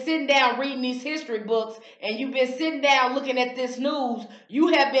you've been sitting down reading these history books and you've been sitting down looking at this news. You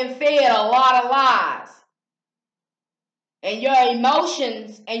have been fed a lot of lies. And your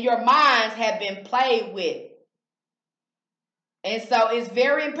emotions and your minds have been played with. And so it's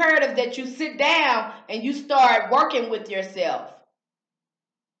very imperative that you sit down and you start working with yourself.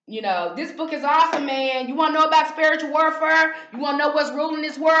 This book is awesome, man. You want to know about spiritual warfare? You want to know what's ruling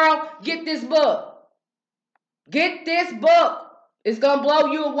this world? Get this book. Get this book. It's going to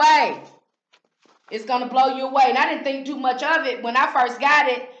blow you away. It's going to blow you away. And I didn't think too much of it. When I first got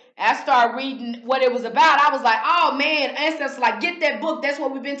it, I started reading what it was about. I was like, oh, man, ancestors, get that book. That's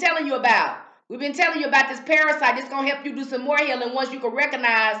what we've been telling you about. We've been telling you about this parasite. It's going to help you do some more healing once you can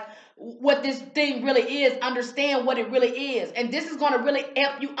recognize what this thing really is, understand what it really is. And this is going to really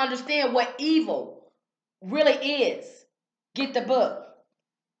help you understand what evil really is. Get the book.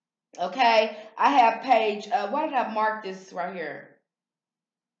 Okay, I have page, why did I mark this right here?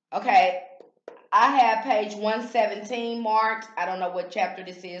 Okay, I have page 117 marked. I don't know what chapter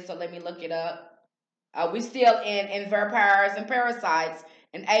this is, so let me look it up. We still in vampires and parasites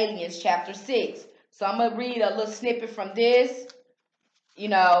and aliens, chapter 6. So I'm going to read a little snippet from this. Man,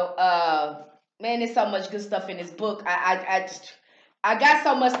 there's so much good stuff in this book. I got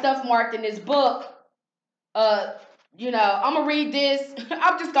so much stuff marked in this book. I'm gonna read this.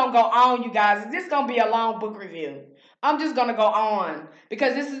 I'm just gonna go on, you guys. This is gonna be a long book review. I'm just gonna go on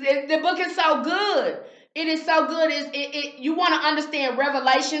because the book is so good. It is so good. You want to understand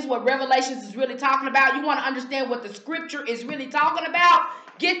Revelations, what Revelations is really talking about. You want to understand what the scripture is really talking about.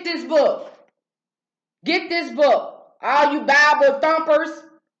 Get this book. Get this book. all you Bible thumpers,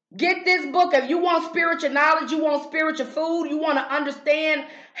 get this book. If you want spiritual knowledge, you want spiritual food, you want to understand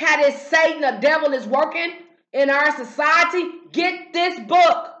how this Satan, the devil, is working in our society, get this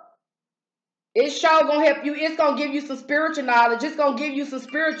book. It's sure gonna help you. It's gonna give you some spiritual knowledge. It's gonna give you some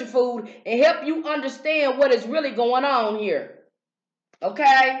spiritual food and help you understand what is really going on here.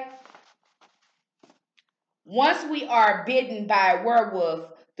 Okay? Once we are bitten by a werewolf,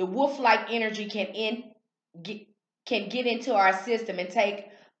 the wolf-like energy can get into our system and take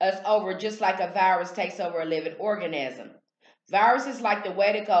us over, just like a virus takes over a living organism. Viruses like the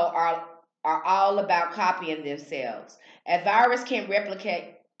Wetiko are all about copying themselves. A virus can't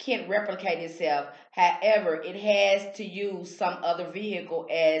replicate itself. However, it has to use some other vehicle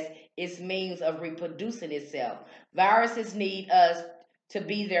as its means of reproducing itself. Viruses need us to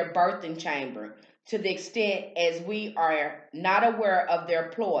be their birthing chamber. To the extent as we are not aware of their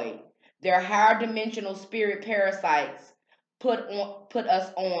ploy, their higher dimensional spirit parasites put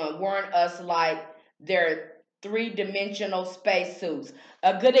us on, warn us like their three-dimensional spacesuits.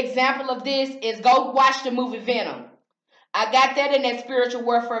 A good example of this is go watch the movie Venom. I got that in that spiritual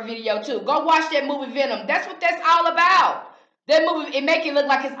warfare video too. Go watch that movie Venom. That's what that's all about. That movie, it make it look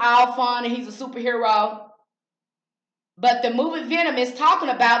like it's all fun and he's a superhero. But the movie Venom is talking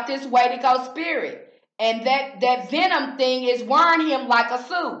about this Wetiko spirit. And that Venom thing is wearing him like a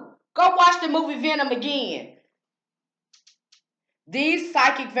suit. Go watch the movie Venom again. These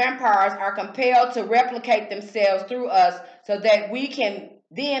psychic vampires are compelled to replicate themselves through us so that we can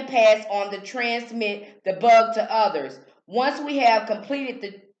then pass on to transmit the bug to others. Once we have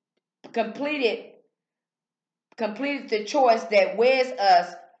completed the choice that weds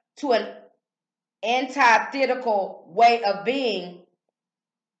us to an antithetical way of being,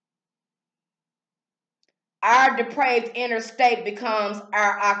 our depraved inner state becomes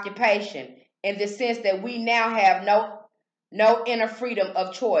our occupation, in the sense that we now have no inner freedom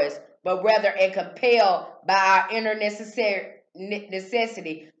of choice, but rather are compelled by our inner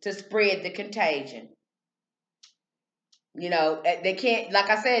necessity to spread the contagion. You know, they can't, like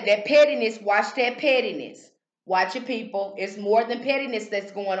I said, that pettiness, watch that pettiness. Watch it, people. It's more than pettiness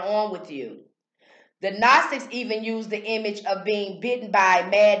that's going on with you. The Gnostics even used the image of being bitten by a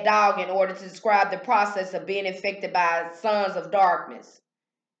mad dog in order to describe the process of being infected by sons of darkness.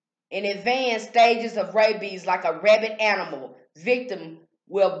 In advanced stages of rabies, like a rabid animal, victim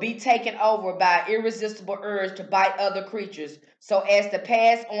will be taken over by irresistible urge to bite other creatures so as to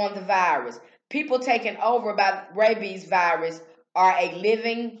pass on the virus. People taken over by rabies virus are a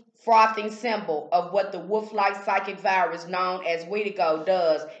living, frothing symbol of what the wolf-like psychic virus known as Wetiko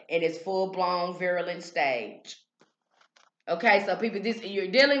does in its full-blown virulent stage. Okay, so people, this you're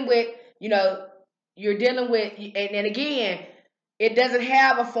dealing with, and again, it doesn't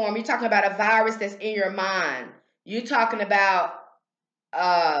have a form. You're talking about a virus that's in your mind. You're talking about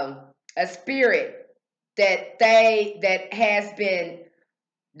a spirit that has been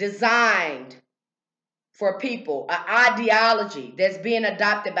designed for people, an ideology that's being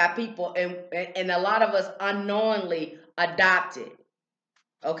adopted by people, and a lot of us unknowingly adopt it.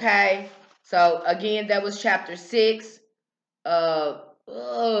 Okay, so again, that was chapter 6.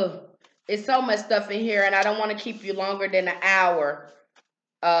 It's so much stuff in here, and I don't want to keep you longer than an hour.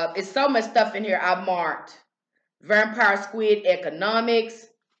 It's so much stuff in here I marked. Vampire squid economics.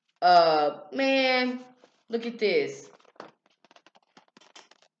 Man, look at this.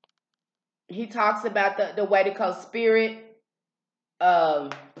 He talks about the Wetiko spirit.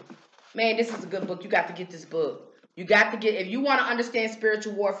 Man, this is a good book. You got to get this book. You got to get, if you want to understand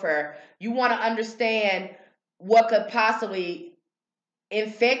spiritual warfare, you want to understand what could possibly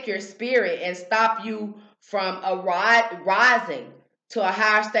infect your spirit and stop you from rising to a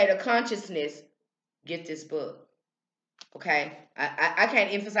higher state of consciousness, get this book. Okay? I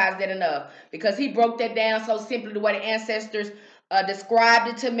can't emphasize that enough, because he broke that down so simply the way the ancestors described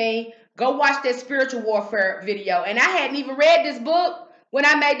it to me. Go watch that spiritual warfare video. And I hadn't even read this book when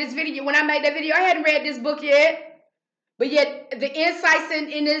I made this video. When I made that video, I hadn't read this book yet. But yet, the insights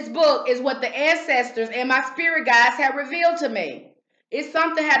in this book is what the ancestors and my spirit guides have revealed to me. It's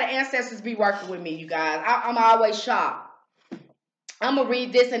something how the ancestors be working with me, you guys. I'm always shocked. I'm going to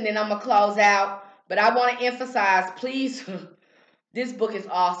read this and then I'm going to close out. But I want to emphasize, please, this book is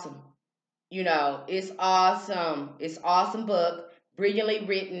awesome. You know, it's awesome. It's an awesome book. Brilliantly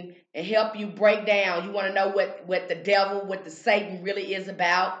written, and help you break down. You want to know what the devil, what the Satan really is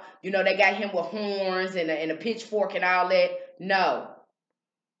about. You know, they got him with horns and a pitchfork and all that. No,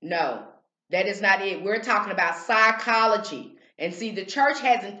 that is not it. We're talking about psychology. And see, the church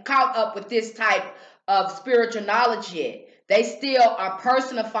hasn't caught up with this type of spiritual knowledge yet. They still are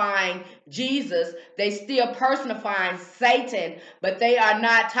personifying Jesus. They still personifying Satan, but they are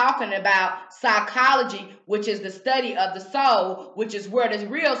not talking about psychology, which is the study of the soul, which is where the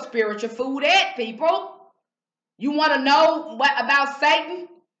real spiritual food at, people. You want to know what about Satan?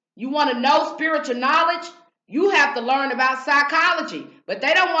 You want to know spiritual knowledge? You have to learn about psychology. But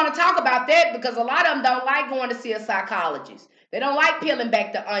they don't want to talk about that because a lot of them don't like going to see a psychologist. They don't like peeling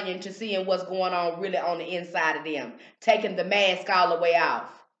back the onion to seeing what's going on really on the inside of them, taking the mask all the way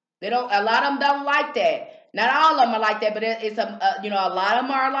off. They don't. A lot of them don't like that. Not all of them are like that, but it's a lot of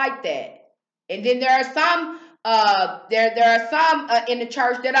them are like that. And then there are some there are some in the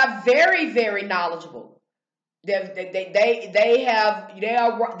church that are very, very knowledgeable. They're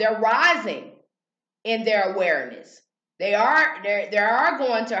rising in their awareness. They are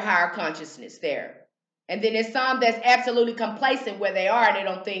going to higher consciousness there. And then there's some that's absolutely complacent where they are and they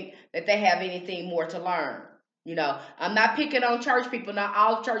don't think that they have anything more to learn. I'm not picking on church people. Not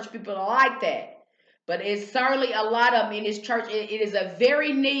all church people are like that. But it's certainly a lot of them in this church. It is a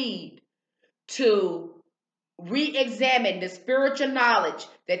very need to re-examine the spiritual knowledge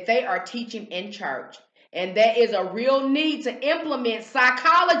that they are teaching in church. And there is a real need to implement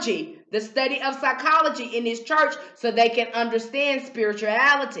psychology, the study of psychology in this church so they can understand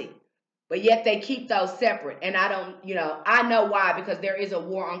spirituality. But yet they keep those separate. And I know why, because there is a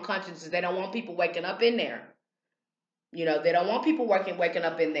war on consciences. They don't want people waking up in there. They don't want people waking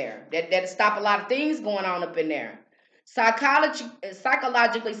up in there. That stop a lot of things going on up in there.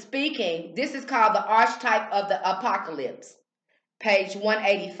 Psychologically speaking, this is called the archetype of the apocalypse. Page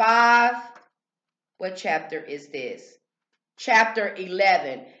 185. What chapter is this? Chapter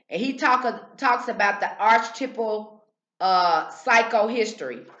 11. And he talks about the archetypal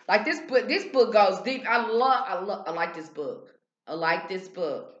psychohistory. Like this book goes deep. I like this book. I like this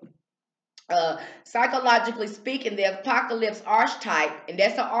book. Psychologically speaking, the apocalypse archetype, and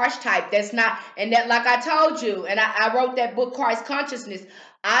that's an archetype that's not, and that, like I told you, and I wrote that book, Christ Consciousness.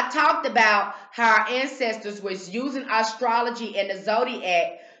 I talked about how our ancestors was using astrology and the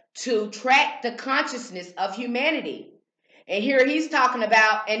zodiac to track the consciousness of humanity. And here he's talking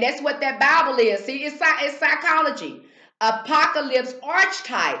about, and that's what that Bible is. See, it's psychology. Apocalypse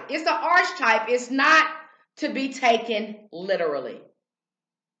archetype. It's an archetype. It's not to be taken literally.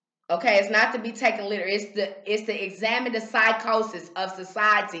 Okay, it's not to be taken literally. It's to examine the psychosis of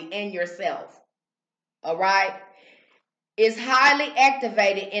society and yourself. All right? It's highly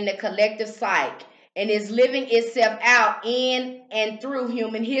activated in the collective psyche and is living itself out in and through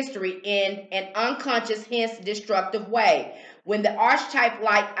human history in an unconscious, hence destructive way. When the archetype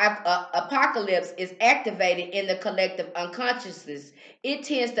like apocalypse is activated in the collective unconsciousness, it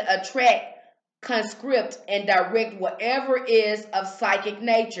tends to attract, conscript, and direct whatever is of psychic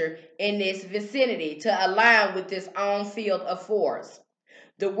nature in its vicinity to align with its own field of force.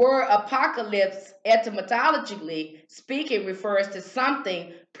 The word apocalypse, etymologically speaking, refers to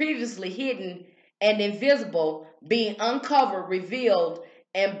something previously hidden and invisible being uncovered, revealed,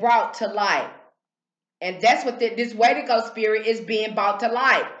 and brought to light. And that's what this Wetiko spirit is being brought to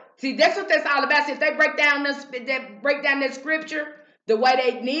light. See, that's what that's all about. See, if they break down this scripture the way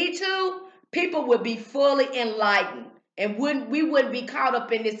they need to, people would be fully enlightened, and we wouldn't be caught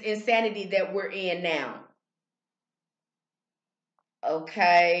up in this insanity that we're in now.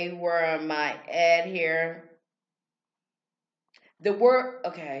 Okay, where am I at here? The word,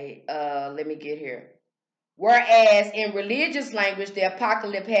 okay, let me get here. Whereas in religious language, the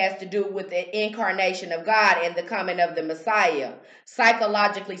apocalypse has to do with the incarnation of God and the coming of the Messiah.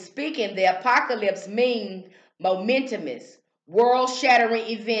 Psychologically speaking, the apocalypse means momentumous, world-shattering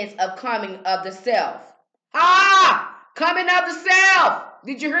events of coming of the self. Coming of the self.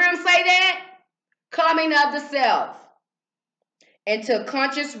 Did you hear him say that? Coming of the self. Into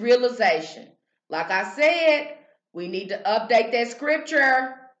conscious realization. Like I said, we need to update that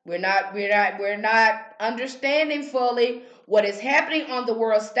scripture. We're not understanding fully what is happening on the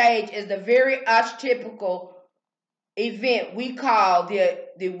world stage is the very archetypical event we call the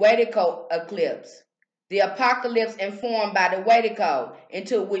Wetiko eclipse. The apocalypse informed by the Wetiko,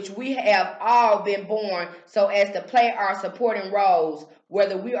 into which we have all been born so as to play our supporting roles,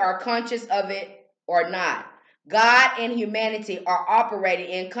 whether we are conscious of it or not. God and humanity are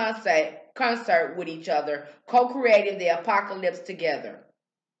operating in concert with each other, co-creating the apocalypse together.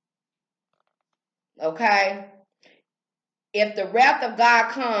 Okay? If the wrath of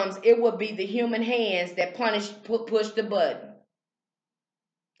God comes, it will be the human hands that push the button.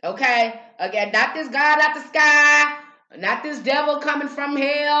 Okay? Again, not this God out the sky, not this devil coming from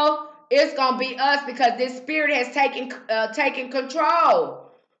hell. It's going to be us because this spirit has taken control.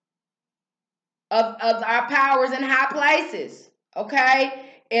 of our powers in high places. Okay?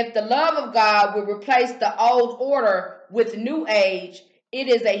 If the love of God will replace the old order with new age, it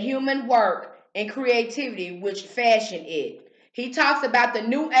is a human work and creativity which fashion it. He talks about the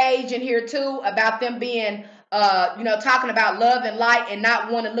new age in here too, about them being talking about love and light and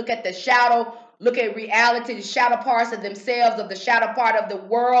not want to look at the shadow, look at reality, the shadow parts of themselves, of the shadow part of the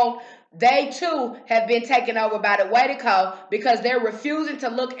world. They too have been taken over by the Wetiko because they're refusing to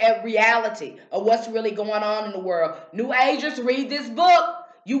look at reality of what's really going on in the world. New Agers, read this book.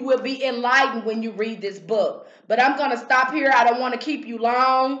 You will be enlightened when you read this book. But I'm going to stop here. I don't want to keep you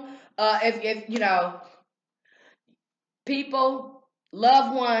long. If people,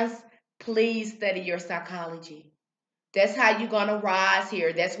 loved ones, please study your psychology. That's how you're going to rise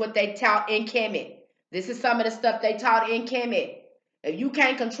here. That's what they taught in Kemet. This is some of the stuff they taught in Kemet. If you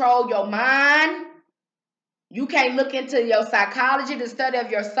can't control your mind, you can't look into your psychology, the study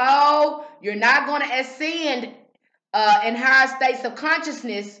of your soul, you're not going to ascend in higher states of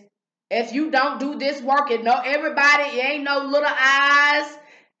consciousness if you don't do this work. And no, everybody, it ain't no little eyes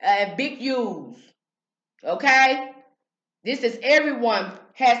and big U's. Okay? This is everyone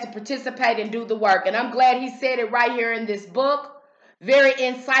has to participate and do the work. And I'm glad he said it right here in this book. Very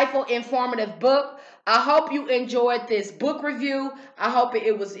insightful, informative book. I hope you enjoyed this book review. I hope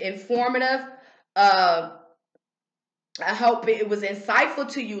it was informative. I hope it was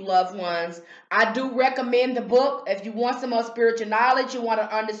insightful to you, loved ones. I do recommend the book. If you want some more spiritual knowledge, you want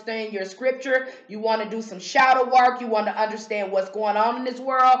to understand your scripture, you want to do some shadow work, you want to understand what's going on in this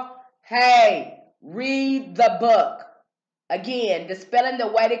world, hey, read the book. Again, Dispelling the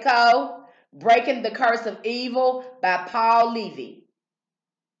Wetiko, Breaking the Curse of Evil by Paul Levy.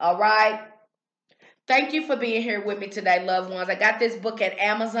 All right. Thank you for being here with me today, loved ones. I got this book at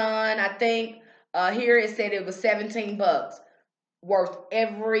Amazon, I think. Here it said it was $17. Worth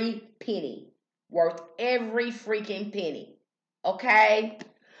every penny. Worth every freaking penny. Okay?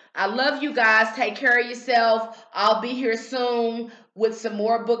 I love you guys. Take care of yourself. I'll be here soon with some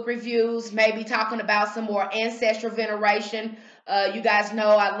more book reviews, maybe talking about some more ancestral veneration. You guys know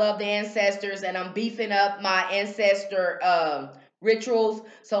I love the ancestors, and I'm beefing up my ancestor rituals.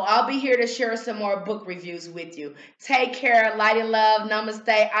 So I'll be here to share some more book reviews with you. Take care. Light and love. Namaste.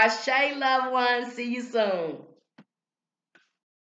 Ashe, loved ones. See you soon.